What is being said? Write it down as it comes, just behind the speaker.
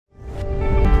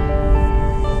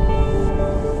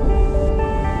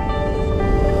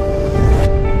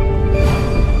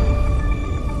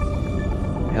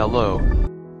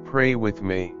pray with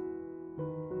me.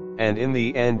 And in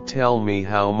the end tell me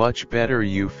how much better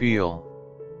you feel.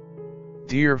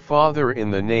 Dear Father,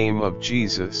 in the name of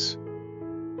Jesus,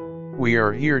 we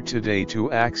are here today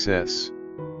to access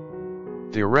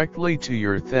directly to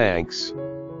your thanks.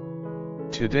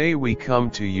 Today we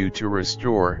come to you to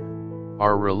restore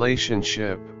our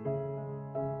relationship.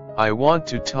 I want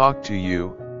to talk to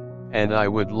you, and I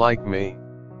would like me.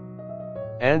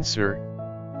 Answer,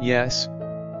 yes,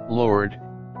 Lord,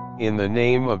 in the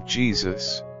name of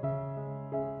Jesus.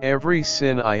 Every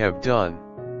sin I have done,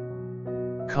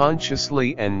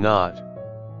 consciously and not,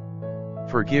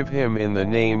 forgive him in the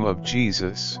name of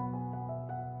Jesus.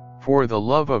 For the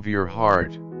love of your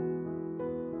heart,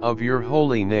 of your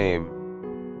holy name.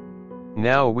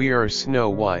 Now we are snow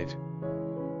white,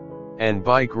 and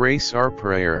by grace our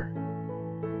prayer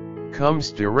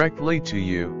comes directly to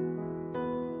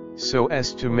you, so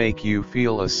as to make you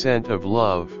feel a scent of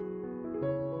love.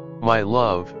 My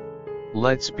love,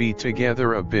 let's be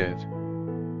together a bit.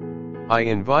 I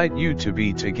invite you to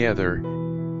be together,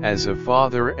 as a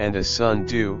father and a son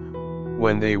do,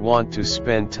 when they want to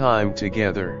spend time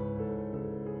together.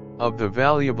 Of the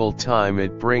valuable time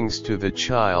it brings to the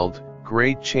child,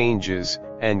 great changes,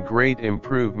 and great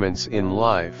improvements in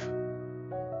life.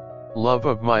 Love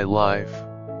of my life,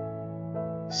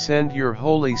 send your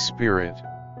Holy Spirit.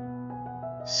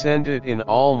 Send it in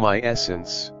all my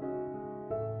essence,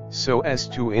 so as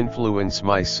to influence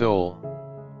my soul,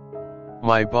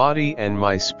 my body and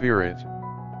my spirit.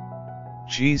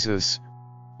 Jesus,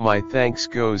 my thanks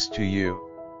goes to you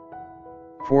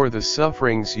for the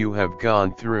sufferings you have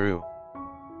gone through.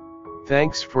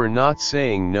 Thanks for not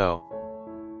saying no.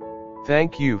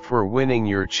 Thank you for winning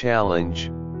your challenge.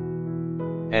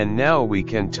 And now we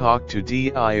can talk to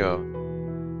Dio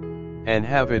and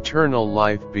have eternal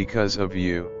life because of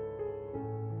you.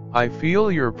 I feel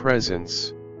your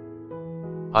presence.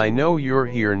 I know you're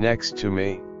here next to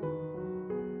me.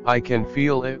 I can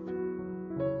feel it.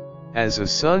 As a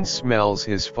son smells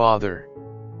his father.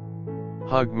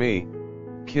 Hug me,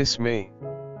 kiss me.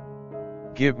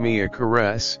 Give me a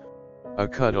caress, a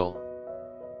cuddle.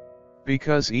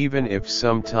 Because even if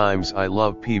sometimes I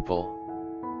love people,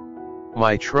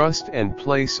 my trust and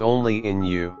place only in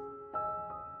you.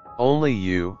 Only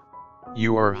you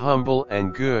are humble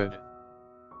and good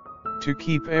to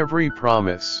keep every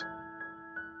promise.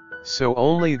 So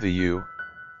only the you,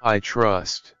 I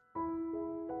trust.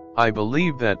 I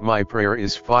believe that my prayer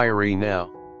is fiery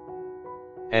now.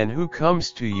 And who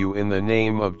comes to you in the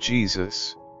name of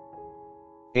Jesus?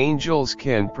 Angels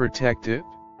can protect it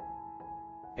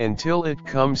until it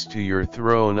comes to your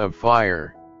throne of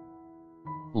fire.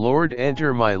 Lord,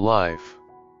 enter my life.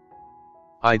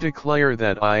 I declare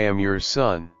that I am your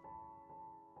son,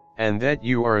 and that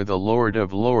you are the Lord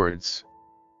of Lords.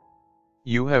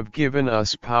 You have given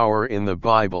us power in the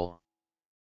Bible.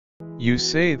 You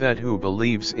say that who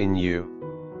believes in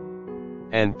you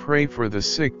and pray for the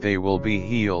sick they will be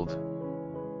healed.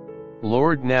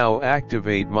 Lord, now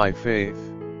activate my faith.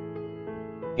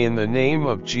 In the name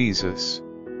of Jesus.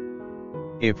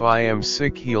 If I am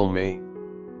sick, heal me.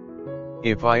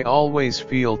 If I always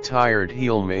feel tired,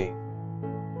 heal me.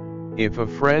 If a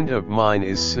friend of mine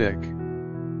is sick,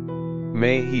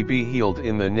 may he be healed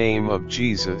in the name of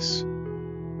Jesus.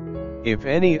 If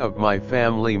any of my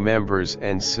family members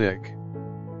and sick,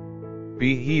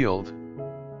 be healed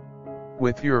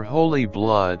with your holy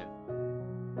blood.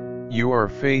 You are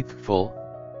faithful,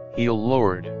 heal,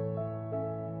 Lord.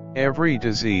 Every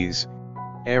disease,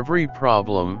 every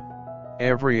problem,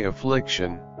 every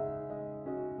affliction.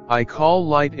 I call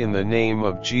light in the name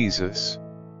of Jesus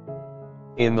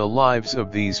in the lives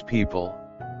of these people.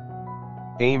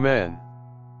 Amen.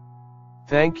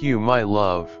 Thank you, my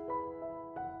love.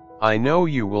 I know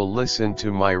you will listen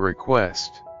to my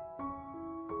request.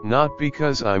 Not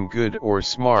because I'm good or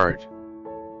smart,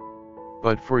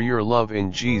 but for your love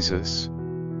in Jesus.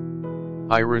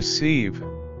 I receive.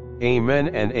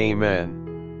 Amen and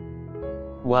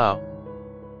amen. Wow.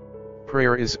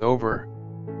 Prayer is over.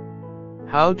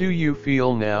 How do you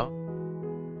feel now?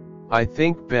 I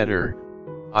think better.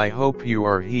 I hope you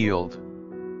are healed.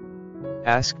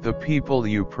 Ask the people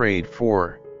you prayed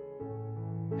for,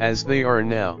 as they are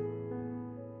now.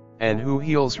 And who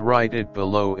heals, write it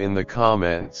below in the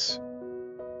comments.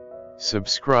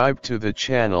 Subscribe to the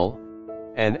channel,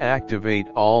 and activate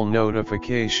all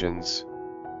notifications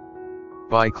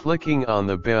by clicking on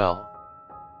the bell.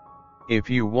 If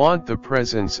you want the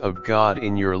presence of God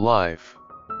in your life,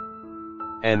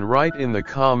 and write in the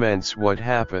comments what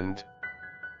happened,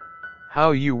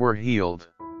 how you were healed,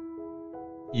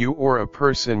 you or a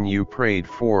person you prayed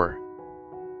for.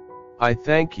 I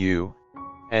thank you,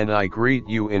 and I greet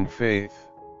you in faith.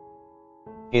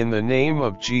 In the name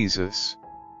of Jesus,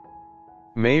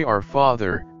 may our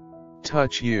Father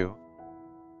touch you,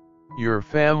 your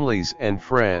families and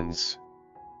friends.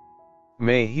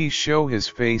 May He show His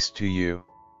face to you.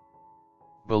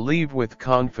 Believe with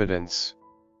confidence.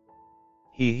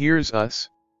 He hears us.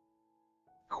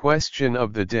 Question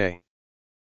of the day: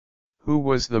 who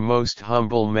was the most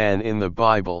humble man in the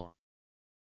Bible?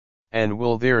 And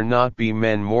will there not be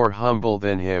men more humble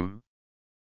than him?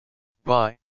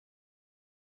 By